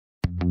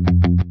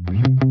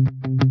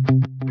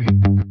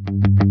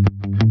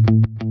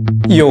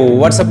Yo,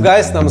 what's up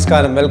guys?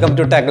 Namaskaram. Welcome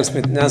to Tackle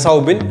Smith. I am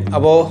Saubin.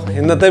 Now,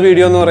 in this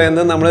video,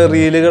 we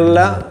will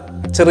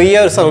ചെറിയ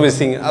ഒരു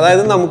servicing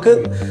അതായത്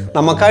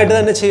നമുക്കായിട്ട്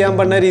തന്നെ ചെയ്യാൻ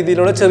പറ്റുന്ന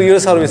രീതിയിലുള്ള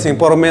ചെറിയൊരു സർവീസിംഗ്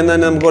പുറമേ നിന്ന്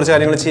തന്നെ നമുക്ക് കുറച്ച്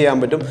കാര്യങ്ങൾ ചെയ്യാൻ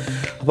പറ്റും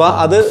അപ്പോൾ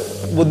അത്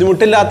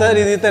ബുദ്ധിമുട്ടില്ലാത്ത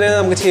രീതിയിൽ തന്നെ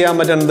നമുക്ക് ചെയ്യാൻ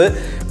പറ്റുന്നത്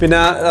പിന്നെ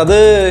അത്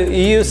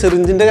ഈ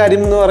സിറിഞ്ചിന്റെ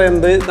കാര്യം എന്ന്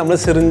പറയുന്നത് നമ്മൾ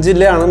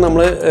സിറിഞ്ചിലാണ്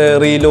നമ്മൾ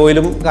റീൽ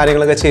ഓയിലും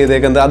കാര്യങ്ങളൊക്കെ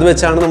ചെയ്തേക്കുന്നത് അത്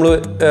വെച്ചാണ് നമ്മൾ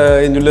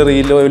ഇതിന്റെ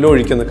റീൽ ഓയിൽ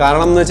ഒഴിക്കുന്നത്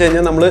കാരണം എന്ന് വെച്ച്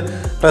കഴിഞ്ഞാൽ നമ്മൾ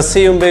പ്രസ്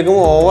ചെയ്യുമ്പോഴേക്കും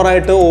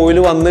ഓവറായിട്ട് ഓയിൽ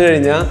വന്നു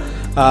കഴിഞ്ഞാൽ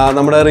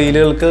നമ്മുടെ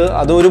റീലുകൾക്ക്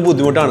അതൊരു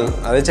ബുദ്ധിമുട്ടാണ്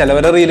അത്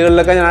ചിലവരെ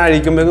റീലുകളിലൊക്കെ ഞാൻ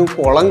അഴിക്കുമ്പോഴേക്കും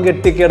കുളം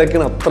കെട്ടി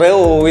കിടക്കണം അത്രയും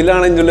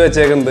ഓയിലാണ് ഇതിനുള്ളിൽ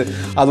വെച്ചേക്കുന്നത്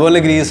അതുപോലെ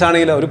ഗ്രീസ്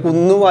ആണെങ്കിലും ഒരു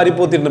കുന്നു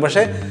വാരിപ്പോത്തിട്ടുണ്ട്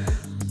പക്ഷേ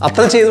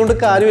അത്ര ചെയ്തുകൊണ്ട്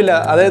കാര്യമില്ല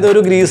അതായത്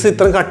ഒരു ഗ്രീസ്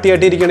ഇത്രയും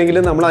കട്ടിയായിട്ടിരിക്കണമെങ്കിൽ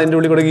നമ്മൾ അതിൻ്റെ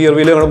ഉള്ളിൽ കൂടെ ഗിയർ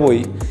വീൽ അങ്ങനെ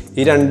പോയി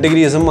ഈ രണ്ട്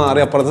ഗ്രീസും മാറി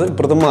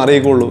ഇപ്പുറത്തും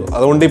മാറിയേക്കുള്ളൂ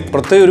അതുകൊണ്ട്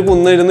ഇപ്പുറത്തെ ഒരു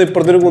കുന്നിരുന്ന്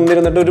ഇപ്പുറത്തെ ഒരു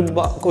കുന്നിരുന്നിട്ട്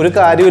ഒരു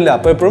കാര്യമില്ല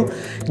അപ്പോൾ എപ്പോഴും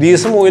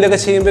ഗ്രീസും ഓയിലൊക്കെ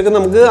ചെയ്യുമ്പോഴേക്കും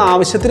നമുക്ക്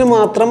ആവശ്യത്തിന്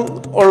മാത്രം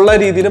ഉള്ള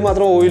രീതിയിൽ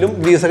മാത്രം ഓയിലും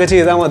ഗ്രീസൊക്കെ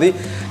ചെയ്താൽ മതി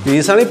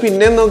ഗ്രീസാണെങ്കിൽ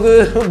പിന്നെയും നമുക്ക്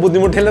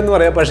ബുദ്ധിമുട്ടില്ലെന്ന്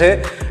പറയാം പക്ഷേ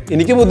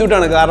എനിക്ക്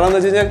ബുദ്ധിമുട്ടാണ് കാരണം എന്ന്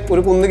വെച്ച് കഴിഞ്ഞാൽ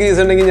ഒരു കുന്ന് ഗ്രീസ്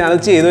ഉണ്ടെങ്കിൽ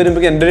ഞാനത് ചെയ്ത്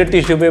വരുമ്പോൾ എൻ്റെ ഒരു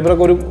ടിഷ്യൂ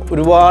പേപ്പറൊക്കെ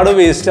ഒരുപാട്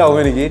വേസ്റ്റ് ആവും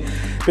എനിക്ക്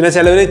പിന്നെ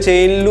ചിലവർ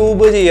ചെയിൻ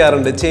ലൂബ്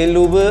ചെയ്യാറുണ്ട് ചെയിൻ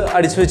ലൂബ്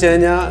അടിച്ചു വെച്ച്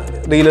കഴിഞ്ഞാൽ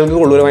റീലുകൾക്ക്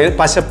കൊള്ളൂല ഭയങ്കര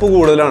പശപ്പ്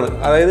കൂടുതലാണ്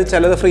അതായത്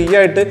ചിലത് ഫ്രീ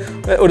ആയിട്ട്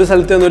ഒരു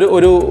സ്ഥലത്ത് നിന്ന്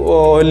ഒരു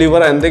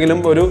ലിവർ എന്തെങ്കിലും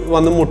ഒരു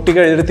വന്ന് മുട്ടി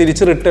കഴിഞ്ഞിട്ട്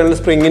തിരിച്ച് റിട്ടേൺ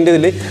സ്പ്രിങ്ങിൻ്റെ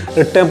ഇതിൽ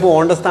റിട്ടേൺ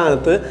പോകേണ്ട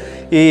സ്ഥാനത്ത്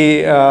ഈ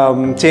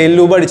ചെയിൻ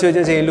ലൂബ് അടിച്ചു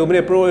വെച്ചാൽ ചെയിൻ ലൂബിന്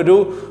എപ്പോഴും ഒരു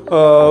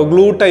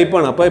ഗ്ലൂ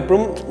ടൈപ്പാണ് അപ്പോൾ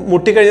എപ്പോഴും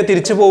മുട്ടിക്കഴിഞ്ഞാൽ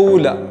തിരിച്ച്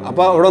പോകില്ല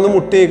അപ്പോൾ അവിടെ ഒന്ന്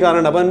മുട്ടി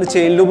നിൽക്കാറുണ്ട് അപ്പോൾ അതിൻ്റെ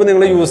ചെയിൻ ലൂബ്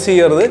നിങ്ങൾ യൂസ്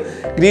ചെയ്യരുത്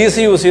ഗ്രീസ്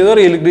യൂസ് ചെയ്തോ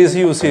റീൽ ഗ്രീസ്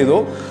യൂസ് ചെയ്തോ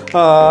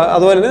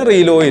അതുപോലെ തന്നെ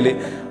റീൽ ഓയിൽ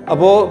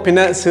അപ്പോൾ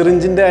പിന്നെ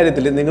സിറിഞ്ചിൻ്റെ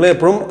കാര്യത്തിൽ നിങ്ങൾ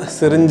എപ്പോഴും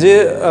സിറിഞ്ച്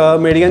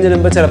മേടിക്കാൻ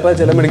ചെല്ലുമ്പോൾ ചിലപ്പോൾ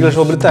ചില മെഡിക്കൽ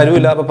ഷോപ്പിൽ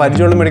തരില്ല അപ്പോൾ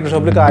പരിചയമുള്ള മെഡിക്കൽ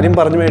ഷോപ്പിൽ കാര്യം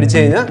പറഞ്ഞ് മേടിച്ച്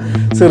കഴിഞ്ഞാൽ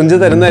സിറിഞ്ച്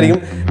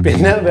തരുന്നതായിരിക്കും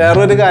പിന്നെ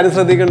വേറൊരു കാര്യം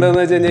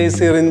ശ്രദ്ധിക്കേണ്ടതെന്ന് വെച്ച് കഴിഞ്ഞാൽ ഈ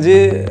സിറിഞ്ച്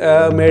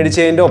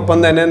മേടിച്ചതിൻ്റെ ഒപ്പം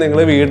തന്നെ നിങ്ങൾ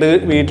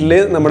വീട്ടിൽ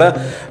നമ്മുടെ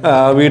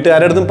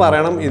വീട്ടുകാരുടെ അടുത്തും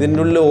പറയണം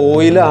ഇതിൻ്റെ ഉള്ളിൽ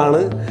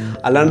ഓയിലാണ്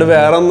അല്ലാണ്ട്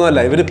വേറെ ഒന്നുമല്ല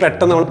ഇവർ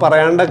പെട്ടെന്ന് നമ്മൾ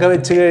പറയാണ്ടൊക്കെ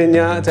വെച്ച്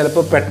കഴിഞ്ഞാൽ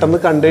ചിലപ്പോൾ പെട്ടെന്ന്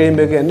കണ്ടു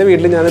കഴിയുമ്പോഴേക്കും എൻ്റെ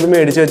വീട്ടിൽ ഞാനിത്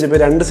മേടിച്ച് വെച്ചപ്പോൾ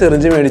 2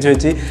 സിറിഞ്ച് മേടിച്ച്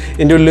വെച്ച്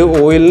ഇതിൻ്റെ ഉള്ളിൽ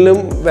ഓയിലിനും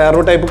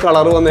വേറൊരു ടൈപ്പ്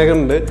കളർ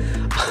വന്നേക്കുന്നുണ്ട്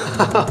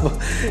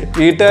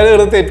വീട്ടുകാർ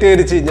ഇവിടെ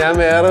തെറ്റിദ്ധരിച്ച് ഞാൻ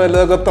വേറെ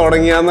വല്ലതൊക്കെ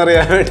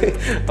തുടങ്ങിയാന്നറിയാൻ വേണ്ടി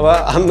അപ്പോൾ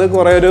അന്ന്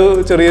കുറേ ഒരു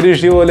ചെറിയൊരു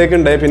ഇഷ്യൂ പോലെയൊക്കെ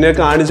ഉണ്ടായി പിന്നെ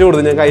കാണിച്ചു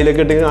കൊടുത്തു ഞാൻ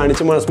കയ്യിലൊക്കെ ഇട്ട്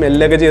കാണിച്ച്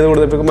സ്മെല്ലൊക്കെ ചെയ്ത്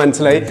കൊടുത്തപ്പോൾ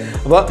മനസ്സിലായി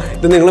അപ്പോൾ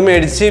ഇത് നിങ്ങൾ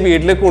മേടിച്ച്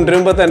വീട്ടിൽ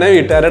കൊണ്ടുവരുമ്പോൾ തന്നെ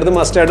വീട്ടുകാരുടെ അടുത്ത്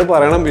മസ്റ്റായിട്ട്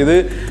പറയണം ഇത്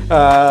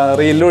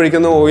റീലിൽ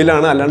ഒഴിക്കുന്ന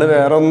ഓയിലാണ് അല്ലാണ്ട്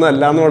വേറെ ഒന്നും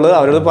അല്ല എന്നുള്ളത്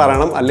അവരോട്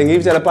പറയണം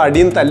അല്ലെങ്കിൽ ചിലപ്പോൾ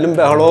അടിയും തല്ലും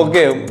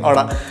ബഹളമൊക്കെ ആവും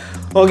അവിടെ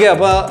ഓക്കെ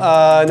അപ്പോൾ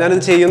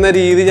ഞാനിത് ചെയ്യുന്ന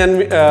രീതി ഞാൻ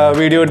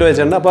വീഡിയോ ഇട്ട്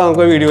വെച്ചിട്ടുണ്ട് അപ്പോൾ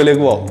നമുക്ക്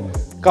വീഡിയോയിലേക്ക് പോകാം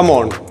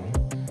കമോൺ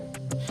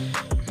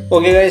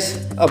ഓക്കെ ഗൈസ്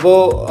അപ്പോൾ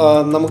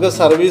നമുക്ക്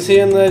സർവീസ്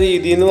ചെയ്യുന്ന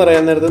രീതി എന്ന്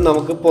പറയാൻ നേരത്ത്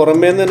നമുക്ക്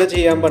പുറമേ നിന്ന് തന്നെ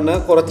ചെയ്യാൻ പറ്റുന്ന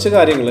കുറച്ച്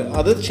കാര്യങ്ങൾ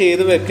അത്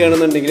ചെയ്ത്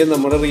വെക്കുകയാണെന്നുണ്ടെങ്കിൽ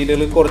നമ്മുടെ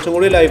റീലുകൾ കുറച്ചും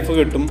കൂടി ലൈഫ്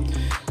കിട്ടും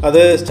അത്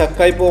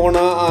സ്റ്റക്കായി പോകണ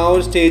ആ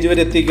ഒരു സ്റ്റേജ്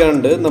വരെ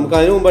എത്തിക്കാണ്ട് നമുക്ക്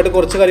അതിന് മുമ്പായിട്ട്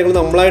കുറച്ച് കാര്യങ്ങൾ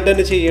നമ്മളായിട്ട്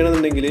തന്നെ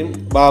ചെയ്യണമെന്നുണ്ടെങ്കിൽ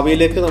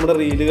ഭാവിയിലേക്ക് നമ്മുടെ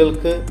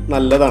റീലുകൾക്ക്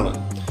നല്ലതാണ്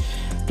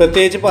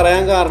പ്രത്യേകിച്ച്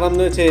പറയാൻ കാരണം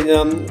എന്ന് വെച്ച്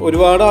കഴിഞ്ഞാൽ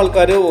ഒരുപാട്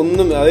ആൾക്കാർ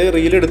ഒന്നും അതായത്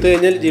റീൽ എടുത്തു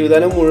കഴിഞ്ഞാൽ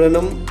ജീവിതകാലം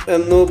മുഴുവനും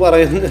എന്ന്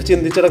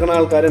ചിന്തിച്ചെടുക്കുന്ന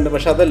ആൾക്കാരുണ്ട്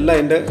പക്ഷെ അതല്ല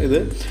അതിൻ്റെ ഇത്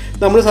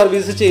നമ്മൾ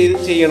സർവീസ്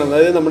ചെയ്യണം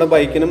അതായത് നമ്മുടെ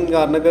ബൈക്കിനും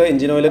കാറിനൊക്കെ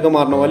എഞ്ചിൻ ഓയിലൊക്കെ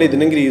മാറണ പോലെ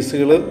ഇതിനും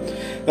ഗ്രീസുകൾ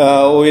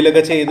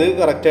ഓയിലൊക്കെ ചെയ്ത്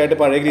കറക്റ്റായിട്ട്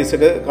പഴയ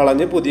ഗ്രീസൊക്കെ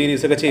കളഞ്ഞ് പുതിയ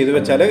ഗ്രീസൊക്കെ ചെയ്ത്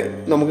വെച്ചാൽ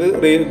നമുക്ക്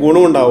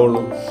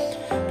ഗുണമുണ്ടാവുള്ളൂ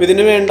അപ്പോൾ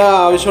ഇതിന് വേണ്ട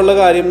ആവശ്യമുള്ള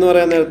കാര്യം എന്ന്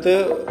പറയാൻ നേരത്ത്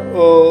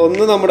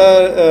ഒന്ന് നമ്മുടെ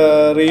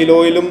റീൽ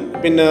ഓയിലും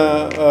പിന്നെ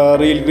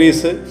റീൽ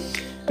ഗ്രീസ്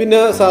പിന്നെ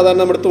സാധാരണ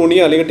നമ്മുടെ തുണി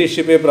അല്ലെങ്കിൽ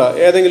ടിഷ്യൂ പേപ്പർ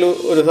ഏതെങ്കിലും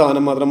ഒരു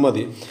സാധനം മാത്രം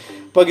മതി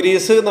അപ്പോൾ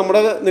ഗ്രീസ്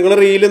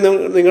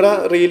നിങ്ങളുടെ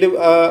റീല്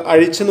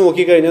അഴിച്ച്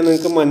നോക്കിക്കഴിഞ്ഞാൽ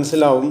നിങ്ങൾക്ക്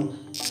മനസ്സിലാവും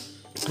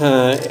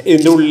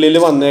ഇതിൻ്റെ ഉള്ളിൽ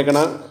വന്നേക്കണ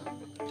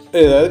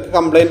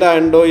കംപ്ലൈൻ്റ്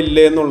ആയിട്ടുണ്ടോ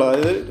ഇല്ലേ എന്നുള്ളത്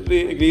അതായത്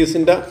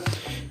ഗ്രീസിൻ്റെ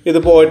ഇത്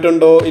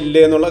പോയിട്ടുണ്ടോ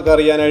ഇല്ലേ എന്നുള്ളതൊക്കെ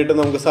അറിയാനായിട്ട്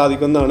നമുക്ക്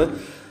സാധിക്കുന്നതാണ്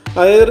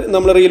അതായത്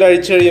നമ്മൾ റീൽ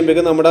അഴിച്ച്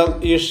കഴിയുമ്പോഴേക്കും നമ്മുടെ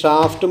ഈ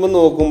ഷാഫ്റ്റുമ്പോൾ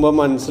നോക്കുമ്പോൾ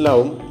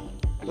മനസ്സിലാവും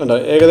കണ്ടോ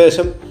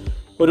ഏകദേശം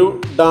ഒരു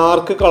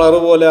ഡാർക്ക് കളർ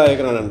പോലെ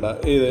ആയേക്കണുണ്ട്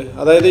ഇത്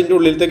അതായത് ഇതിൻ്റെ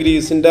ഉള്ളിലത്തെ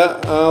ഗ്രീസിൻ്റെ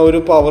ആ ഒരു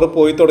പവർ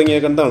പോയി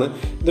തുടങ്ങിയേക്കുന്നതാണ്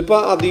ഇതിപ്പോൾ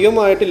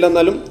അധികമായിട്ടില്ല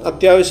എന്നാലും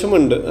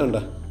അത്യാവശ്യമുണ്ട് വേണ്ട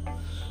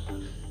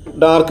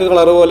ഡാർക്ക്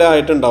കളർ പോലെ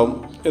ആയിട്ടുണ്ടാവും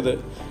ഇത്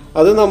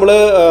അത് നമ്മൾ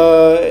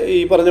ഈ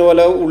പറഞ്ഞ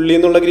പോലെ ഉള്ളിൽ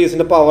നിന്നുള്ള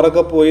ഗ്രീസിൻ്റെ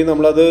പവറൊക്കെ പോയി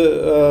നമ്മളത്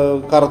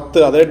കറുത്ത്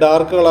അതായത്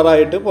ഡാർക്ക്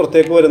കളറായിട്ട്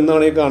പുറത്തേക്ക്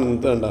വരുന്നതാണ് ഈ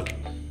കാണുന്നത് വേണ്ട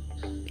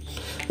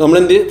നമ്മൾ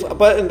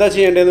അപ്പോൾ എന്താ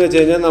ചെയ്യേണ്ടതെന്ന് വെച്ച്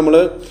കഴിഞ്ഞാൽ നമ്മൾ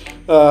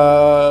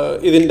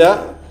ഇതിൻ്റെ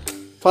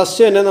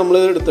ഫസ്റ്റ് തന്നെ നമ്മൾ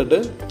എടുത്തിട്ട്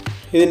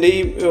ഇതിൻ്റെ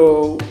ഈ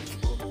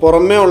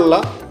പുറമേ ഉള്ള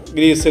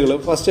ഗ്രീസുകൾ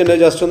ഫസ്റ്റ് തന്നെ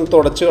ജസ്റ്റ് ഒന്ന്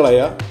തുടച്ച്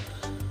കളയുക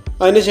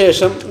അതിന്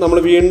ശേഷം നമ്മൾ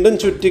വീണ്ടും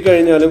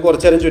ചുറ്റിക്കഴിഞ്ഞാലും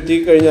കുറച്ച് നേരം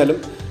ചുറ്റിക്കഴിഞ്ഞാലും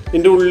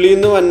ഇതിൻ്റെ ഉള്ളിൽ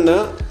നിന്ന് വന്ന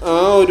ആ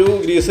ഒരു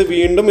ഗ്രീസ്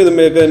വീണ്ടും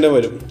ഇതുമേലേക്ക് തന്നെ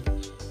വരും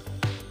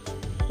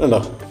കണ്ടോ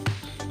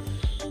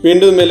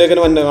വീണ്ടും ഇതുമേലേക്ക്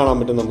തന്നെ വന്ന കാണാൻ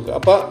പറ്റും നമുക്ക്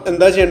അപ്പോൾ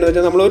എന്താ ചെയ്യേണ്ടതെന്ന്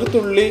വെച്ചാൽ നമ്മളൊരു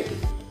തുള്ളി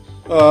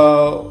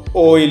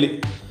ഓയിൽ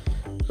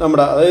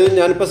അതായത്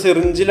ഞാനിപ്പോൾ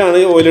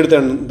സിറിഞ്ചിലാണ് ഓയിൽ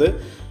എടുത്തത്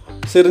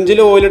സിറിഞ്ചിൽ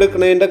ഓയിൽ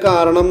എടുക്കുന്നതിൻ്റെ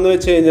കാരണം എന്ന്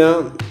വെച്ച് കഴിഞ്ഞാൽ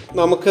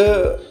നമുക്ക്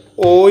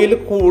ഓയിൽ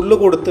കൂടുതൽ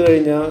കൊടുത്തു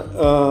കഴിഞ്ഞാൽ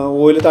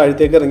ഓയിൽ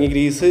താഴത്തേക്ക് ഇറങ്ങി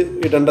ഗ്രീസ്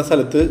ഇടേണ്ട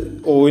സ്ഥലത്ത്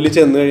ഓയിൽ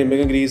ചെന്ന്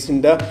കഴിയുമ്പോഴേക്കും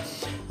ഗ്രീസിൻ്റെ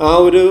ആ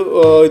ഒരു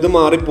ഇത്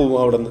മാറിപ്പോവും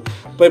അവിടെ നിന്ന്.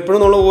 അപ്പോൾ എപ്പോഴും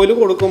നമ്മൾ ഓയിൽ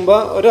കൊടുക്കുമ്പോൾ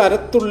ഒരു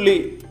അരത്തുള്ളി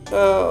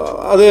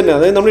അത് തന്നെ,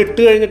 അതായത് നമ്മൾ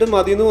ഇട്ട് കഴിഞ്ഞിട്ട്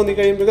മതിയെന്ന് തോന്നി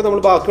കഴിയുമ്പോഴേക്കും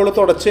നമ്മൾ ബാക്കിയുള്ള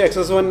തുടച്ച്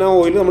എക്സസ് വന്ന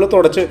ഓയിൽ നമ്മൾ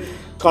തുടച്ച്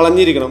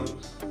കളഞ്ഞിരിക്കണം.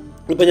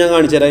 ഇപ്പോൾ ഞാൻ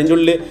കാണിച്ചു തരാം. അതിൻ്റെ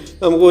ഉള്ളിൽ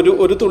നമുക്ക്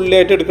ഒരു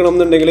തുള്ളിയായിട്ട് എടുക്കണം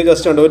എന്നുണ്ടെങ്കിൽ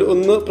ജസ്റ്റ് ഉണ്ട്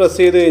ഒന്ന് പ്രസ്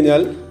ചെയ്ത്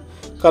കഴിഞ്ഞാൽ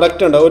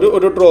കറക്റ്റ് ഉണ്ട്.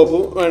 ഒരു ഡ്രോപ്പ്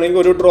വേണമെങ്കിൽ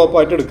ഒരു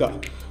ഡ്രോപ്പായിട്ട് എടുക്കാം,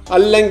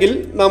 അല്ലെങ്കിൽ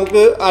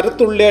നമുക്ക്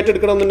അരത്തുള്ളിയായിട്ട്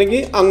എടുക്കണം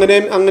എന്നുണ്ടെങ്കിൽ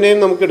അങ്ങനെയും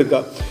നമുക്ക്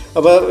എടുക്കാം.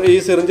 അപ്പോൾ ഈ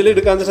സിറിഞ്ചിൽ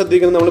എടുക്കാൻ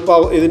ശ്രദ്ധിക്കണം. നമ്മൾ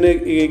ഇതിന്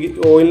ഈ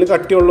ഓയിലിന്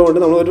കട്ടിയുള്ളതുകൊണ്ട്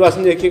നമ്മൾ ഒരു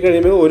പ്രാവശ്യം ഞെക്കി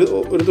കഴിയുമ്പോൾ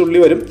ഒരു തുള്ളി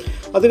വരും.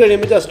 അത്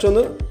കഴിയുമ്പോൾ ജസ്റ്റ്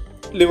ഒന്ന്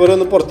ലിവർ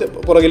ഒന്ന്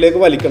പുറകിലേക്ക്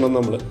വലിക്കണം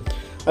നമ്മൾ,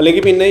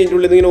 അല്ലെങ്കിൽ പിന്നെ ഇതിൻ്റെ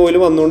ഉള്ളിൽ നിന്ന് ഇങ്ങനെ ഓയിൽ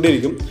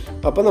വന്നുകൊണ്ടിരിക്കും.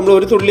 അപ്പോൾ നമ്മൾ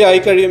ഒരു തുള്ളി ആയി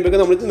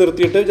കഴിയുമ്പോഴേക്കും നമ്മൾ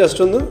നിർത്തിയിട്ട്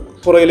ജസ്റ്റ് ഒന്ന്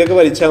പുറകിലേക്ക്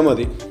വലിച്ചാൽ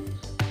മതി.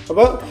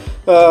 അപ്പോൾ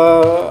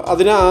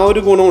അതിന് ആ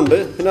ഒരു ഗുണമുണ്ട്.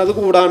 പിന്നെ അത്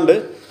കൂടാണ്ട്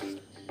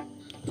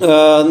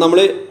നമ്മൾ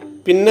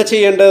പിന്നെ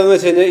ചെയ്യേണ്ടതെന്ന്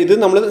വെച്ച് കഴിഞ്ഞാൽ ഇത്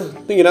നമ്മൾ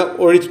ഇങ്ങനെ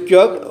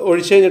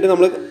ഒഴിച്ച് കഴിഞ്ഞിട്ട്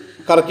നമ്മൾ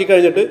കറക്കി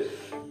കഴിഞ്ഞിട്ട്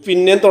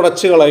പിന്നെയും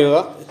തുടച്ച് കളയുക.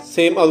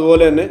 സെയിം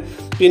അതുപോലെ തന്നെ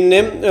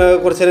പിന്നെയും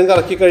കുറച്ച് നേരം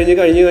കറക്കി കഴിഞ്ഞ്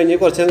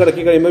കുറച്ച് നേരം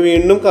കറക്കി കഴിയുമ്പോൾ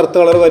വീണ്ടും കറുത്ത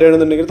കളർ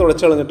വരികയാണെന്നുണ്ടെങ്കിൽ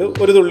തുടച്ച് കളഞ്ഞിട്ട്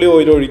ഒരു തുള്ളി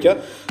ഓയിൽ ഒഴിക്കുക.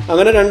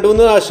 അങ്ങനെ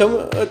 2-3 പ്രാവശ്യം,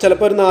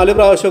 ചിലപ്പോൾ ഒരു 4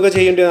 പ്രാവശ്യമൊക്കെ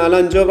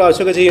 4-5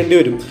 പ്രാവശ്യമൊക്കെ ചെയ്യേണ്ടി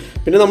വരും.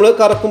 പിന്നെ നമ്മൾ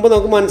കറക്കുമ്പോൾ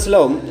നമുക്ക്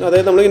മനസ്സിലാവും.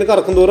 അതായത് നമ്മളിങ്ങനെ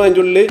കറക്കും തോറും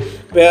അതിൻ്റെ ഉള്ളിൽ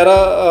വേറെ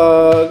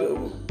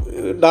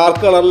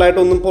ഡാർക്ക്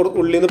കളറിലായിട്ടൊന്നും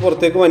ഉള്ളിൽ നിന്ന്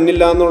പുറത്തേക്ക്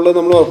വന്നില്ല എന്നുള്ളത്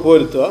നമ്മൾ ഉറപ്പ്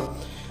വരുത്തുക.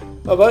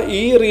 അപ്പോൾ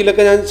ഈ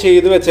റീലൊക്കെ ഞാൻ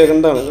ചെയ്ത്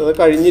വെച്ചേക്കേണ്ടതാണ്. അത്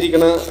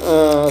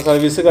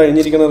സർവീസ്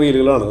കഴിഞ്ഞിരിക്കുന്ന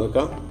റീലുകളാണ്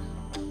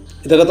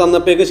ഇതൊക്കെ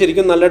തന്നപ്പോഴേക്ക്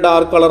ശരിക്കും നല്ല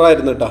ഡാർക്ക്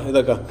കളറായിരുന്നു കേട്ടോ.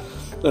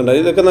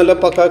 ഇതൊക്കെ നല്ല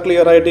പക്ക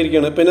ക്ലിയർ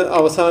ആയിട്ടിരിക്കുകയാണ്. പിന്നെ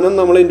അവസാനം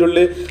നമ്മൾ ഇതിൻ്റെ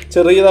ഉള്ളിൽ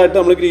ചെറിയതായിട്ട്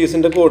നമ്മൾ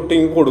ഗ്രീസിൻ്റെ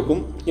കോട്ടിങ് കൊടുക്കും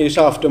ഈ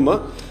ഷാഫ്റ്റുമ്മ.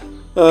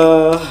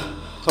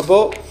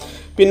 അപ്പോൾ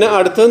പിന്നെ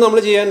അടുത്തത് നമ്മൾ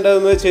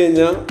ചെയ്യേണ്ടതെന്ന് വെച്ച്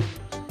കഴിഞ്ഞാൽ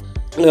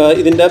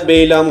ഇതിൻ്റെ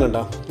ബെയിലാം കണ്ട.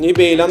 ഈ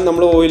ബെയിലാം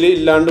നമ്മൾ ഓയിൽ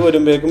ഇല്ലാണ്ട്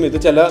വരുമ്പോഴേക്കും ഇത്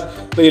ചില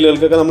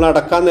റീലുകൾക്കൊക്കെ നമ്മൾ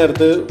അടക്കാൻ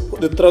നേരത്ത്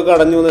ഇത്രയൊക്കെ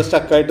അടഞ്ഞു വന്ന്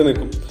സ്റ്റക്കായിട്ട്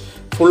നിൽക്കും.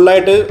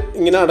 ഫുള്ളായിട്ട്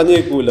ഇങ്ങനെ അടഞ്ഞു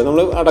നിൽക്കില്ല.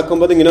 നമ്മൾ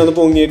അടക്കുമ്പോൾ ഇങ്ങനെ ഒന്ന്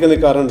പൊങ്ങിയൊക്കെ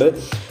നിൽക്കാറുണ്ട്.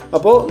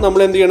 അപ്പോൾ നമ്മൾ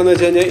എന്ത് ചെയ്യണമെന്ന്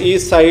വെച്ച് കഴിഞ്ഞാൽ ഈ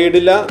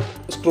സൈഡിലെ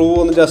സ്ക്രൂ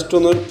ഒന്ന് ജസ്റ്റ്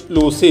ഒന്ന്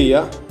ലൂസ്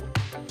ചെയ്യുക.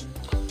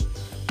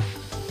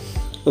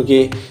 ഓക്കെ,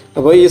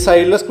 അപ്പോൾ ഈ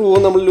സൈഡിലെ സ്ക്രൂ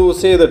നമ്മൾ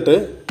ലൂസ് ചെയ്തിട്ട്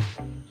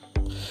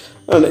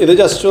ഇത്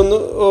ജസ്റ്റ് ഒന്ന്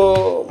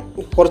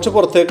കുറച്ച്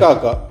പുറത്തേക്ക്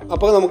ആക്കുക.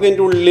 അപ്പോൾ നമുക്ക്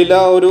ഇതിൻ്റെ ഉള്ളിൽ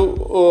ആ ഒരു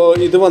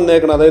ഇത്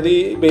വന്നേക്കണം, അതായത് ഈ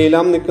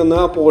ബെയിലാം നിൽക്കുന്ന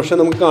ആ പോർഷൻ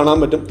നമുക്ക് കാണാൻ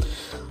പറ്റും.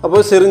 അപ്പോൾ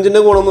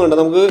സിറിഞ്ചിൻ്റെ ഗുണമൊന്നും വേണ്ട,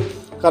 നമുക്ക്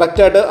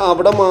കറക്റ്റായിട്ട്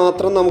അവിടെ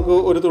മാത്രം നമുക്ക്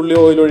ഒരു തുള്ളി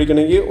ഓയിൽ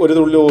ഒഴിക്കണമെങ്കിൽ ഒരു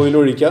തുള്ളി ഓയിൽ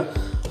ഒഴിക്കുക.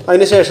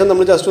 അതിന് ശേഷം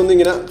നമ്മൾ ജസ്റ്റ് ഒന്ന്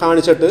ഇങ്ങനെ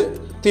കാണിച്ചിട്ട്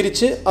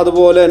തിരിച്ച്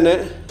അതുപോലെ തന്നെ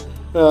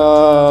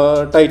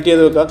ടൈറ്റ്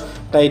ചെയ്ത് വെക്കുക.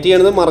 ടൈറ്റ്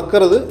ചെയ്യണത്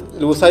മറക്കരുത്.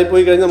 ലൂസായി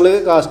പോയി കഴിഞ്ഞാൽ നമ്മൾ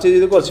കാസ്റ്റ്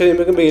ചെയ്ത് കുറച്ച്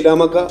കഴിയുമ്പോഴേക്കും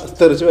ബെയിലാമൊക്കെ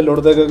തെറിച്ച്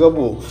വെല്ലോടത്തേക്കൊക്കെ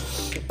പോകും.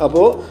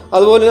 അപ്പോൾ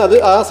അതുപോലെ അത്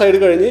ആ സൈഡ്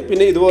കഴിഞ്ഞ്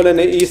പിന്നെ ഇതുപോലെ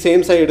തന്നെ ഈ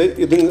സെയിം സൈഡ്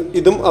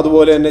ഇതും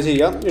അതുപോലെ തന്നെ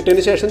ചെയ്യാം.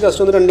 ഇട്ടതിന് ശേഷം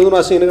ജസ്റ്റ് ഒന്ന് 2-3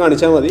 പ്രാവശ്യം ഇങ്ങനെ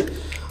കാണിച്ചാൽ മതി.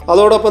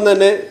 അതോടൊപ്പം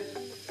തന്നെ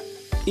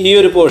ഈ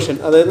ഒരു പോർഷൻ,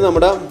 അതായത്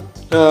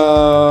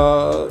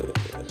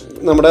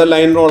നമ്മുടെ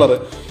ലൈൻ റോളർ,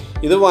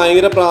 ഇത്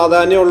ഭയങ്കര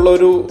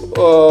പ്രാധാന്യമുള്ളൊരു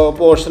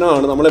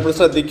പോർഷനാണ്. നമ്മളെപ്പോഴും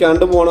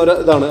ശ്രദ്ധിക്കാണ്ട് പോണ ഒരു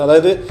ഇതാണ്.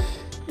 അതായത്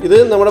ഇത്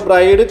നമ്മുടെ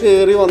ബ്രൈഡ്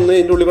കയറി വന്ന്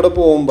ഇതിൻ്റെ ഉള്ളിൽ കൂടെ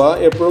പോകുമ്പോൾ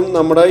എപ്പോഴും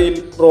നമ്മുടെ ഈ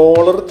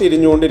റോളർ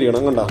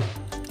തിരിഞ്ഞുകൊണ്ടിരിക്കണം. കണ്ട,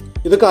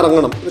 ഇത്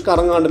കറങ്ങണം. ഇത്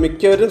കറങ്ങാണ്ട്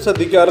മിക്കവരും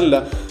ശ്രദ്ധിക്കാറില്ല.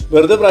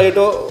 വെറുതെ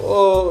ബ്രൈഡ്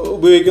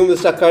ഉപയോഗിക്കും,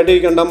 സ്റ്റക്കായിട്ട്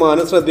ഇരിക്കേണ്ട,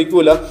 മാനം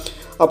ശ്രദ്ധിക്കില്ല.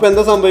 അപ്പോൾ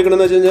എന്താ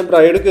സംഭവിക്കണമെന്ന് വെച്ച് കഴിഞ്ഞാൽ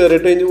ബ്രൈഡ്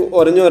കയറിയിട്ട്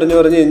ഒരഞ്ഞ്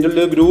ഇതിൻ്റെ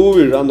ഉള്ളിൽ ഗ്രൂവ്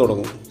വീഴാൻ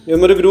തുടങ്ങും.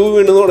 ഇതൊരു ഗ്രൂവ്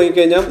വീണ്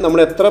തുടങ്ങിക്കഴിഞ്ഞാൽ നമ്മൾ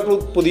എത്ര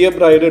പുതിയ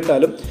ബ്രൈഡ്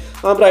ഇട്ടാലും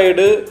ആ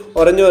ബ്രൈഡ്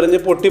ഒരഞ്ഞ്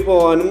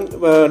പൊട്ടിപ്പോവാനും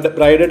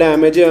ബ്രൈഡ്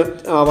ഡാമേജ്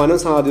ആവാനും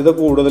സാധ്യത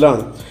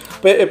കൂടുതലാണ്.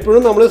 അപ്പോൾ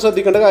എപ്പോഴും നമ്മൾ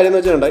ശ്രദ്ധിക്കേണ്ട കാര്യം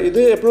എന്ന് വെച്ചാൽ ഇത്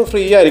എപ്പോഴും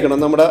ഫ്രീ ആയിരിക്കണം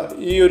നമ്മുടെ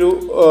ഈ ഒരു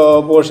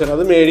പോർഷൻ.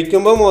 അത്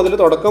മേടിക്കുമ്പോൾ മുതൽ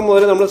തുടക്കം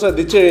മുതൽ നമ്മൾ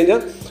ശ്രദ്ധിച്ചു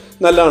കഴിഞ്ഞാൽ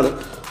നല്ലതാണ്.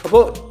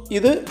 അപ്പോൾ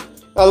ഇത്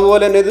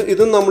അതുപോലെ തന്നെ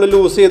ഇതും നമ്മൾ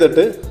ലൂസ്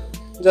ചെയ്തിട്ട്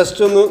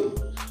ജസ്റ്റ് ഒന്ന്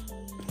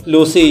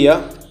ലൂസ് ചെയ്യുക.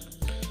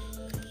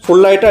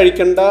 ഫുള്ളായിട്ട്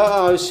അഴിക്കേണ്ട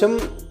ആവശ്യം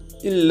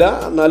ഇല്ല,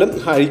 എന്നാലും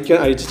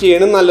അഴിച്ച്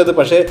ചെയ്യണം നല്ലത്.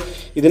 പക്ഷേ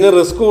ഇതിന്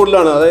റിസ്ക്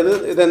കൂടുതലാണ്. അതായത്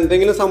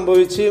ഇതെന്തെങ്കിലും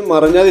സംഭവിച്ച്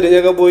മറിഞ്ഞാൽ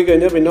തിരിഞ്ഞൊക്കെ പോയി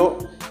കഴിഞ്ഞാൽ പിന്നെ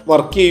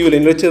വർക്ക് ചെയ്യൂല.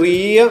 ഇതിൻ്റെ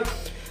ചെറിയ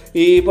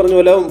ഈ പറഞ്ഞ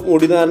പോലെ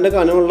മുടിനാറിൻ്റെ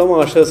കനമുള്ള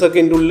വാഷേഴ്സൊക്കെ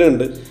ഇതിൻ്റെ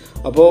ഉള്ളിലുണ്ട്.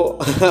 അപ്പോൾ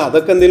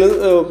അതൊക്കെ എന്തെങ്കിലും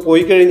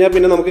പോയി കഴിഞ്ഞാൽ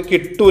പിന്നെ നമുക്ക്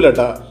കിട്ടൂല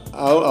കേട്ടോ.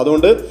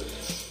 അതുകൊണ്ട്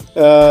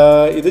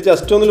ഇത്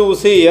ജസ്റ്റ് ഒന്ന്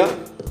ലൂസ് ചെയ്യുക.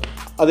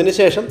 അതിന്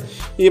ശേഷം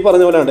ഈ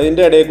പറഞ്ഞ പോലെ ഉണ്ട്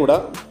ഇതിൻ്റെ ഇടയിൽ കൂടെ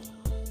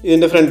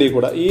ഇതിൻ്റെ ഫ്രണ്ടിൽ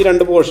കൂടെ ഈ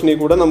 2 പോർഷനിൽ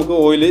കൂടെ നമുക്ക്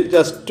ഓയിൽ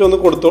ജസ്റ്റ് ഒന്ന്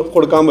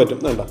കൊടുക്കാൻ പറ്റും.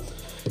 വേണ്ട,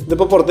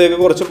 ഇതിപ്പോൾ പുറത്തേക്ക്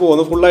കുറച്ച്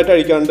പോകുന്നു, ഫുള്ളായിട്ട്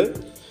അഴിക്കാണ്ട്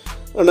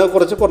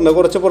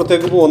കുറച്ച്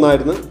പുറത്തേക്ക്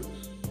പോകുന്നതായിരുന്നു.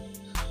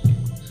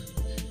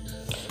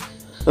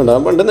 വേണ്ട,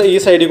 പണ്ട് ഈ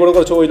സൈഡിൽ കൂടെ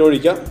കുറച്ച് ഓയിൽ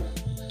ഒഴിക്കാം.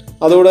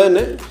 അതുകൂടെ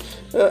തന്നെ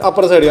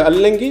അപ്പുറ സൈഡ്,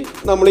 അല്ലെങ്കിൽ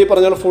നമ്മൾ ഈ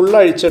പറഞ്ഞ പോലെ ഫുൾ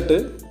അഴിച്ചിട്ട്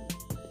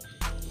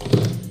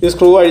ഈ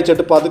സ്ക്രൂ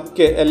അഴിച്ചിട്ട്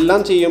പതുക്കെ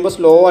എല്ലാം ചെയ്യുമ്പോൾ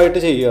സ്ലോ ആയിട്ട്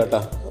ചെയ്യുക കേട്ടോ.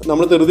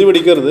 നമ്മൾ ധൃതി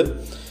പിടിക്കരുത്.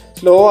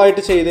 സ്ലോ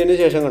ആയിട്ട് ചെയ്തതിന്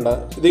ശേഷം കണ്ട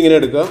ഇതിങ്ങനെ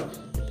എടുക്കുക.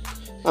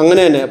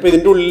 അങ്ങനെ തന്നെ. അപ്പോൾ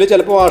ഇതിൻ്റെ ഉള്ളിൽ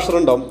ചിലപ്പോൾ വാഷർ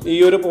ഉണ്ടാവും, ഈ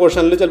ഒരു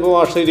പോർഷനിൽ ചിലപ്പോൾ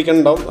വാഷർ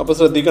ഇരിക്കുന്നുണ്ടാവും. അപ്പോൾ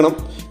ശ്രദ്ധിക്കണം,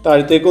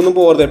 താഴത്തേക്കൊന്നും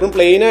പോകരുത്. എപ്പോഴും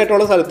പ്ലെയിൻ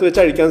ആയിട്ടുള്ള സ്ഥലത്ത്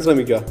വെച്ച് അഴിക്കാൻ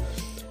ശ്രമിക്കുക.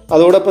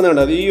 അതോടൊപ്പം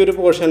തന്നെ ഈ ഒരു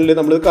പോർഷനിൽ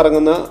നമ്മൾ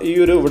കറങ്ങുന്ന ഈ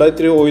ഒരു ഇവിടെ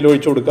ഇത്തിരി ഓയിൽ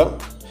ഒഴിച്ചു കൊടുക്കുക.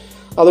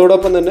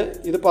 അതോടൊപ്പം തന്നെ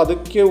ഇത്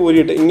പതുക്കെ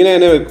ഊരിയിട്ട് ഇങ്ങനെ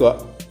തന്നെ വെക്കുക.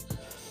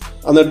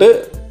 എന്നിട്ട്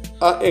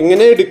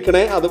എങ്ങനെ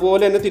എടുക്കണേ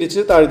അതുപോലെ തന്നെ തിരിച്ച്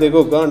താഴത്തേക്ക്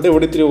വെക്കുക. എന്നിട്ട്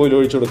ഇവിടെ ഇത്തിരി ഓയിൽ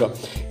ഒഴിച്ച് കൊടുക്കുക.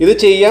 ഇത്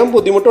ചെയ്യാൻ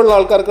ബുദ്ധിമുട്ടുള്ള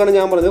ആൾക്കാർക്കാണ്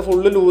ഞാൻ പറഞ്ഞത്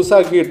ഫുള്ള്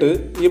ലൂസാക്കിയിട്ട്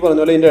ഈ പറഞ്ഞ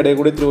പോലെ ഇതിൻ്റെ ഇടയിൽ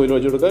കൂടി ഇത്തിരി ഓയിൽ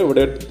ഒഴിച്ച് കൊടുക്കുക.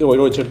 ഇവിടെ ഇത്തിരി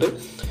ഓയിൽ ഒഴിച്ചിട്ട്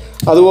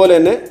അതുപോലെ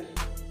തന്നെ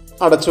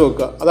അടച്ചു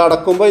വെക്കുക. അത്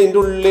അടക്കുമ്പോൾ ഇതിൻ്റെ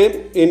ഉള്ളിൽ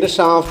ഇതിൻ്റെ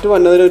ഷാഫ്റ്റ്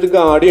വന്നതിനൊരു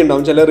ഗാഡി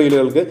ഉണ്ടാവും ചില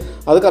റീലുകൾക്ക്.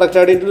 അത്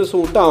കറക്റ്റായിട്ട് ഇതിൻ്റെ ഒരു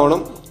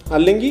സൂട്ടാവണം,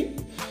 അല്ലെങ്കിൽ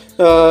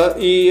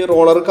ഈ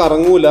റോളർ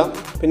കറങ്ങൂല.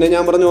 പിന്നെ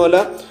ഞാൻ പറഞ്ഞ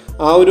പോലെ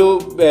ആ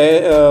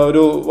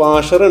ഒരു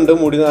വാഷറുണ്ട്,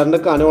 മുടിനാറിൻ്റെ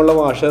കനമുള്ള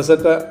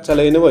വാഷേഴ്സൊക്കെ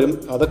ചിലതിന് വരും.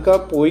 അതൊക്കെ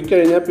പോയി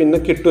കഴിഞ്ഞാൽ പിന്നെ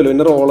കിട്ടുമല്ലോ,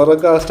 പിന്നെ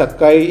റോളറൊക്കെ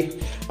സ്റ്റക്കായി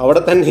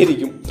അവിടെ തന്നെ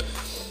ഇരിക്കും.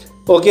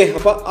 ഓക്കെ,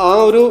 അപ്പോൾ ആ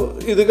ഒരു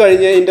ഇത്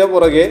കഴിഞ്ഞതിൻ്റെ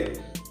പുറകെ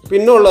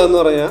പിന്നെ ഉള്ളതെന്ന്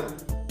പറഞ്ഞാൽ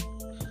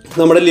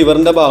നമ്മുടെ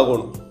ലിവറിൻ്റെ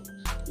ഭാഗമാണ്.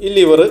 ഈ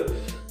ലിവർ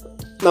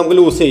നമുക്ക്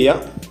ലൂസ് ചെയ്യാം.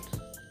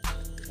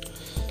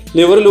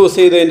 ലിവർ ലൂസ്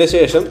ചെയ്തതിൻ്റെ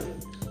ശേഷം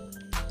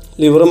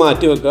ലിവർ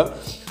മാറ്റി വെക്കുക.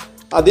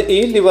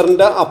 ഈ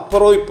ലിവറിൻ്റെ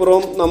അപ്പുറവും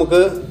ഇപ്പുറവും നമുക്ക്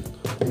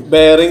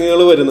ബെയറിങ്ങുകൾ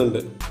വരുന്നുണ്ട്.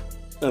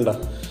 വേണ്ട,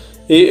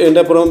 ഇതിൻ്റെ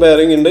അപ്പുറവും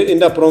ബെയറിംഗ് ഉണ്ട്,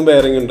 ഇതിൻ്റെ അപ്പുറവും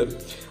ബെയറിംഗ് ഉണ്ട്.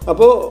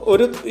 അപ്പോൾ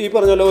ഈ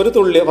പറഞ്ഞ പോലെ ഒരു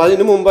തുള്ളി, അപ്പോൾ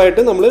അതിന്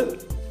മുമ്പായിട്ട് നമ്മൾ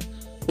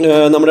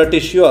നമ്മുടെ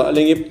ടിഷ്യൂ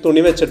അല്ലെങ്കിൽ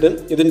തുണി വെച്ചിട്ട്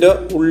ഇതിൻ്റെ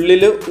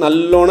ഉള്ളിൽ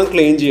നല്ലോണം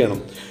ക്ലീൻ ചെയ്യണം.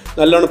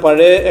 നല്ലോണം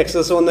പഴയ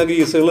എക്സസ് വന്ന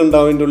ഗ്രീസുകൾ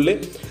ഉണ്ടാവും, ഇതിൻ്റെ ഉള്ളിൽ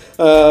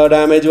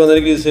ഡാമേജ് വന്ന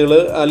ഗ്രീസുകൾ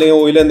അല്ലെങ്കിൽ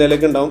ഓയിൽ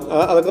എന്തെങ്കിലുമൊക്കെ ഉണ്ടാവും.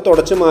 അതൊക്കെ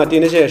തുടച്ച്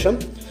മാറ്റിയതിന് ശേഷം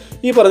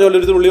ഈ പറഞ്ഞ പോലെ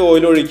ഒരു തുള്ളി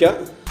ഓയിൽ ഒഴിക്കുക,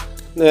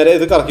 നേരെ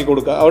ഇത് കറക്കി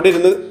കൊടുക്കുക. അവിടെ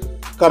ഇരുന്ന്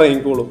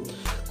കറങ്ങിക്കോളും.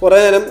 കുറേ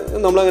നേരം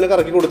നമ്മളങ്ങനെ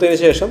കറക്കി കൊടുത്തതിന്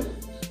ശേഷം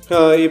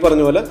ഈ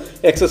പറഞ്ഞ പോലെ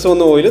എക്സസ്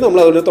വന്ന ഓയിൽ നമ്മൾ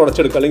അതുപോലെ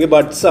തുടച്ചെടുക്കുക. അല്ലെങ്കിൽ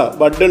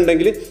ബഡ്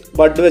ഉണ്ടെങ്കിൽ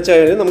ബഡ് വെച്ച്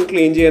കഴിഞ്ഞാൽ നമുക്ക്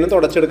ക്ലീൻ ചെയ്യാനും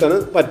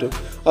തുടച്ചെടുക്കാനും പറ്റും.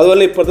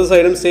 അതുപോലെ ഇപ്പുറത്തെ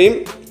സൈഡും സെയിം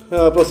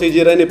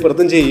പ്രൊസീജിയർ തന്നെ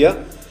ഇപ്പുറത്തും ചെയ്യുക.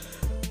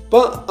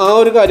 അപ്പോൾ ആ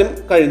ഒരു കാര്യം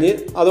കഴിഞ്ഞ്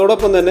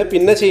അതോടൊപ്പം തന്നെ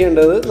പിന്നെ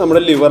ചെയ്യേണ്ടത്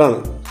നമ്മുടെ ലിവറാണ്.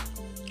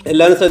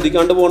 എല്ലാവരും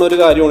ശ്രദ്ധിക്കാണ്ട് പോകുന്ന ഒരു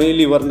കാര്യമാണ് ഈ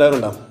ലിവറിൻ്റെ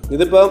ഉണ്ടാകും.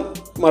 ഇതിപ്പോൾ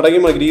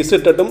ഗ്രീസ്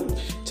ഇട്ടിട്ടും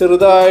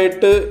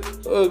ചെറുതായിട്ട്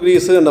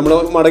ഗ്രീസ് നമ്മൾ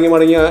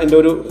മടങ്ങി അതിൻ്റെ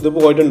ഒരു ഇത്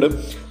പോയിട്ടുണ്ട്.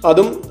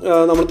 അതും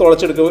നമ്മൾ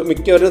തുളച്ചെടുക്കുക.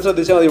 മിക്കവരും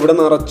ശ്രദ്ധിച്ചാൽ മതി, ഇവിടെ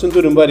നിറച്ചും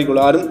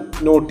തുരുമ്പായിരിക്കുള്ളൂ. ആരും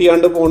നോട്ട്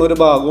ചെയ്യാണ്ട് പോകുന്ന ഒരു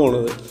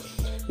ഭാഗമാണിത്.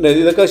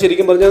 ഇതൊക്കെ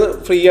ശരിക്കും പറഞ്ഞാൽ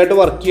ഫ്രീ ആയിട്ട്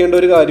വർക്ക് ചെയ്യേണ്ട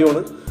ഒരു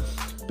കാര്യമാണ്.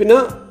 പിന്നെ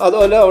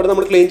അതുപോലെ അവിടെ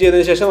നമ്മൾ ക്ലീൻ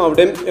ചെയ്തതിന് ശേഷം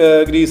അവിടെയും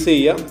ഗ്രീസ്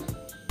ചെയ്യുക.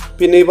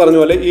 പിന്നെ ഈ പറഞ്ഞ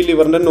പോലെ ഈ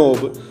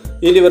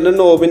ലിവറിൻ്റെ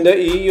നോബിൻ്റെ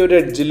ഈ ഒരു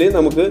എഡ്ജിൽ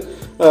നമുക്ക്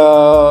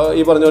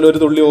ഈ പറഞ്ഞ പോലെ ഒരു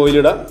തുള്ളി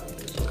ഓയിലിടാം,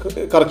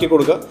 കറക്കി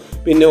കൊടുക്കുക.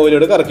 പിന്നെ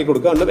ഓയിലിട്ട് കറക്കി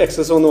കൊടുക്കുക. എന്നിട്ട്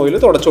എക്സസ് വന്ന ഓയിൽ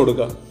തുടച്ചു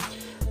കൊടുക്കുക.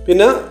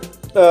 പിന്നെ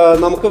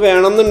നമുക്ക്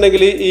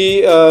വേണമെന്നുണ്ടെങ്കിൽ ഈ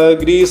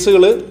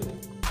ഗ്രീസുകൾ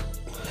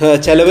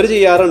ചിലവർ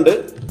ചെയ്യാറുണ്ട്.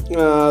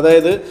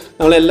 അതായത്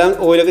നമ്മളെല്ലാം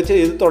ഓയിലൊക്കെ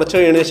ചെയ്ത് തുടച്ചു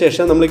കഴിഞ്ഞതിന്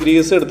ശേഷം നമ്മൾ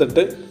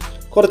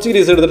കുറച്ച്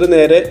ഗ്രീസ് എടുത്തിട്ട്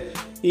നേരെ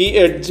ഈ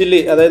എഡ്ജിൽ,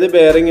 അതായത്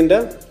ബെയറിങ്ങിൻ്റെ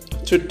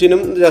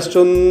ചുറ്റിനും ജസ്റ്റ്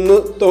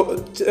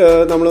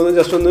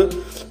ഒന്ന്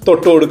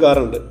തൊട്ട്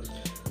കൊടുക്കാറുണ്ട്.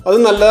 അത്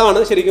നല്ലതാണ്.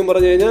 ശരിക്കും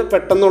പറഞ്ഞു കഴിഞ്ഞാൽ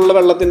പെട്ടെന്നുള്ള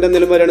വെള്ളത്തിൻ്റെ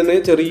എന്തെങ്കിലും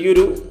വരികയാണെങ്കിൽ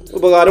ചെറിയൊരു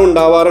ഉപകാരം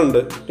ഉണ്ടാവാറുണ്ട്.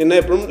 പിന്നെ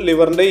എപ്പോഴും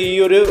ലിവറിൻ്റെ ഈ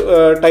ഒരു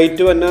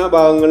ടൈറ്റ് വന്ന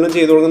ഭാഗങ്ങളിലും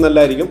ചെയ്ത് കൊടുക്കുന്നത്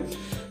നല്ലതായിരിക്കും.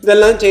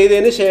 ഇതെല്ലാം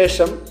ചെയ്തതിന്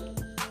ശേഷം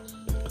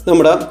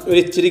നമ്മുടെ ഒരു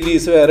ഇച്ചിരി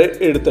ഗ്രീസ് വേറെ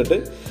എടുത്തിട്ട്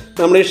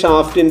നമ്മുടെ ഈ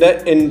ഷാഫ്റ്റിൻ്റെ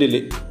എൻഡിൽ,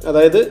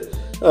 അതായത്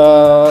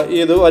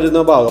ഇത്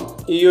വരുന്ന ഭാഗം,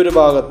 ഈ ഒരു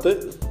ഭാഗത്ത്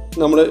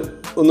നമ്മൾ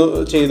ഒന്ന്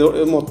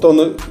മൊത്തം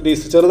ഒന്ന്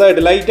ഗ്രീസ്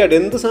ചെറുതായിട്ട് ലൈറ്റായിട്ട്,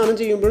 എന്ത് സാധനം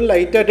ചെയ്യുമ്പോഴും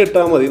ലൈറ്റായിട്ട്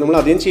ഇട്ടാൽ മതി. നമ്മൾ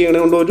അധികം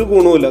ചെയ്യണത് കൊണ്ട് ഒരു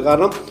ഗുണവുമില്ല.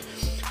 കാരണം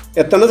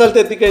എത്തേണ്ട സ്ഥലത്ത്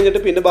എത്തിക്കഴിഞ്ഞിട്ട്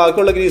പിന്നെ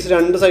ബാക്കിയുള്ള ഗ്രീസ്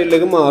രണ്ട്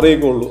സൈഡിലേക്ക്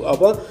മാറിയേക്കുള്ളൂ.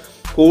 അപ്പോൾ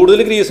കൂടുതൽ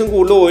ഗ്രീസും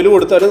കൂടുതൽ ഓയിൽ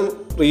കൊടുത്താലും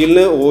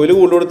റീലിന് ഓയിൽ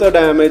കൂടുതൽ കൊടുത്താൽ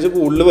ഡാമേജ്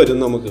കൂടുതൽ വരും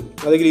നമുക്ക്,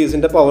 അത്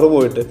ഗ്രീസിൻ്റെ പവർ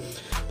പോയിട്ട്.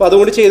 അപ്പോൾ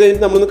അതുകൊണ്ട് ചെയ്ത്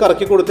കഴിഞ്ഞിട്ട് നമ്മളൊന്ന്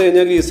കറക്കി കൊടുത്തു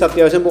കഴിഞ്ഞാൽ ഗ്രീസ്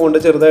അത്യാവശ്യം പോകേണ്ട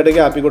ചെറുതായിട്ട്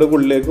ഗ്യാപ്പിൽ കൂടെ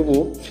ഉള്ളിലേക്ക്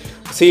പോകും.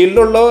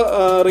 സീൽഡുള്ള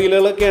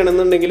റീലുകളൊക്കെ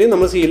ആണെന്നുണ്ടെങ്കിൽ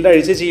നമ്മൾ സീൽഡ്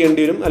അഴിച്ച്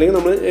ചെയ്യേണ്ടി വരും. അല്ലെങ്കിൽ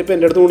നമ്മൾ ഇപ്പോൾ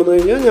എൻ്റെ അടുത്ത് കൊണ്ടുവന്ന്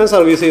കഴിഞ്ഞാൽ ഞാൻ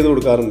സർവീസ് ചെയ്ത്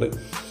കൊടുക്കാറുണ്ട്.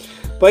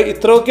 അപ്പോൾ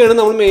ഇത്രയൊക്കെയാണ്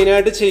നമ്മൾ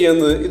മെയിനായിട്ട്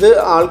ചെയ്യുന്നത്. ഇത്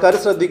ആൾക്കാർ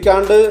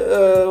ശ്രദ്ധിക്കാണ്ട്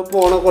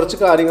പോണ കുറച്ച്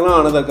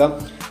കാര്യങ്ങളാണ് ഇതൊക്കെ.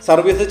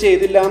 സർവീസ്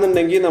ചെയ്തില്ല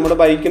എന്നുണ്ടെങ്കിൽ നമ്മുടെ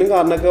ബൈക്കിനും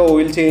കാറിനൊക്കെ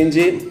ഓയിൽ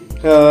ചേഞ്ച്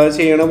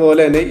ചെയ്യണ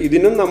പോലെ തന്നെ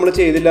ഇതിനും നമ്മൾ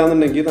ചെയ്തില്ല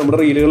എന്നുണ്ടെങ്കിൽ നമ്മുടെ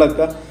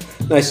റീലുകളൊക്കെ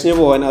നശിഞ്ഞു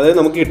പോകാൻ, അതായത്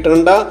നമുക്ക്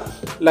കിട്ടേണ്ട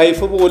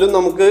ലൈഫ് പോലും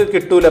നമുക്ക്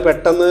കിട്ടൂല.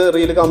 പെട്ടെന്ന്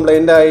റീല്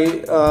കംപ്ലൈൻ്റ് ആയി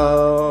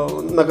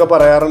എന്നൊക്കെ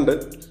പറയാറുണ്ട്.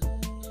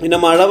 പിന്നെ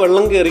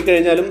വെള്ളം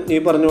കയറിക്കഴിഞ്ഞാലും ഈ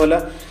പറഞ്ഞ പോലെ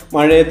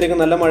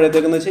നല്ല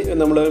മഴയത്തേക്ക്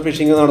നമ്മൾ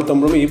ഫിഷിങ്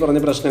നടത്തുമ്പോഴും ഈ പറഞ്ഞ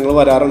പ്രശ്നങ്ങൾ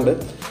വരാറുണ്ട്.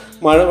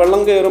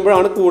 വെള്ളം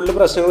കയറുമ്പോഴാണ് കൂടുതൽ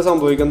പ്രശ്നങ്ങൾ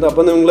സംഭവിക്കുന്നത്.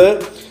 അപ്പോൾ നിങ്ങൾ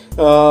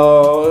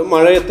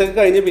മഴയത്തൊക്കെ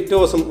കഴിഞ്ഞ് പിറ്റേ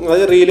ദിവസം,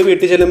 അതായത് റീല്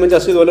വീട്ടിൽ ചെല്ലുമ്പോൾ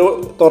ജസ്റ്റ് ഇതുപോലെ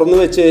തുറന്ന്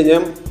വെച്ച്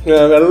കഴിഞ്ഞാൽ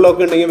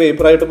വെള്ളമൊക്കെ ഉണ്ടെങ്കിൽ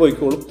വേപ്പറായിട്ട്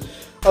പോയിക്കോളും.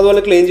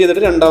 അതുപോലെ ക്ലീൻ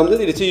ചെയ്തിട്ട് രണ്ടാമത്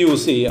തിരിച്ച്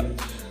യൂസ്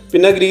ചെയ്യുക.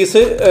 പിന്നെ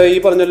ഗ്രീസ് ഈ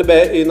പറഞ്ഞ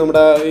പോലെ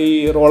നമ്മുടെ ഈ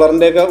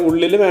റോളറിൻ്റെയൊക്കെ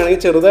ഉള്ളിൽ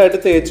വേണമെങ്കിൽ ചെറുതായിട്ട്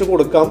തേച്ച്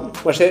കൊടുക്കാം,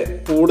 പക്ഷേ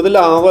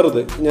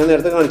കൂടുതലാവരുത്. ഞാൻ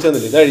നേരത്തെ കാണിച്ചു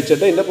തന്നില്ല, ഇത്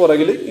അഴിച്ചിട്ട് ഇതിൻ്റെ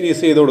പുറകിൽ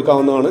ഗ്രീസ് ചെയ്ത്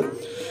കൊടുക്കാവുന്നതാണ്.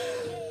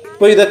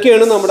 അപ്പോൾ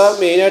ഇതൊക്കെയാണ് നമ്മുടെ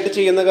മെയിനായിട്ട്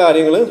ചെയ്യുന്ന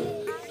കാര്യങ്ങൾ.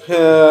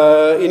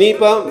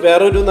 ഇനിയിപ്പോൾ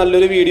വേറൊരു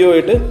നല്ലൊരു വീഡിയോ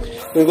ആയിട്ട്,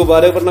 നിങ്ങൾക്ക്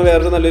ഉപകാരപ്പെടുന്ന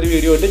വേറൊരു നല്ലൊരു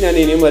വീഡിയോ ആയിട്ട് ഞാൻ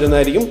ഇനിയും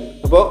വരുന്നതായിരിക്കും.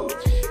 അപ്പോൾ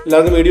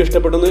എല്ലാവർക്കും വീഡിയോ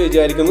ഇഷ്ടപ്പെട്ടെന്ന്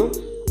വിചാരിക്കുന്നു.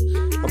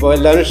 അപ്പോൾ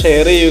എല്ലാവരും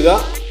ഷെയർ ചെയ്യുക,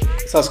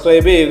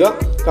 സബ്സ്ക്രൈബ് ചെയ്യുക,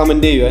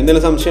 കമൻറ്റ് ചെയ്യുക.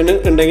 എന്തെങ്കിലും സംശയം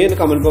ഉണ്ടെങ്കിൽ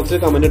കമൻറ്റ്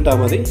ബോക്സിൽ കമൻറ്റ് ഇട്ടാൽ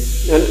മതി,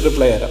 ഞാൻ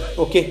റിപ്ലൈ തരാം.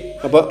 ഓക്കെ,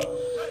 അപ്പോൾ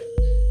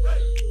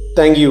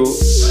താങ്ക് യു.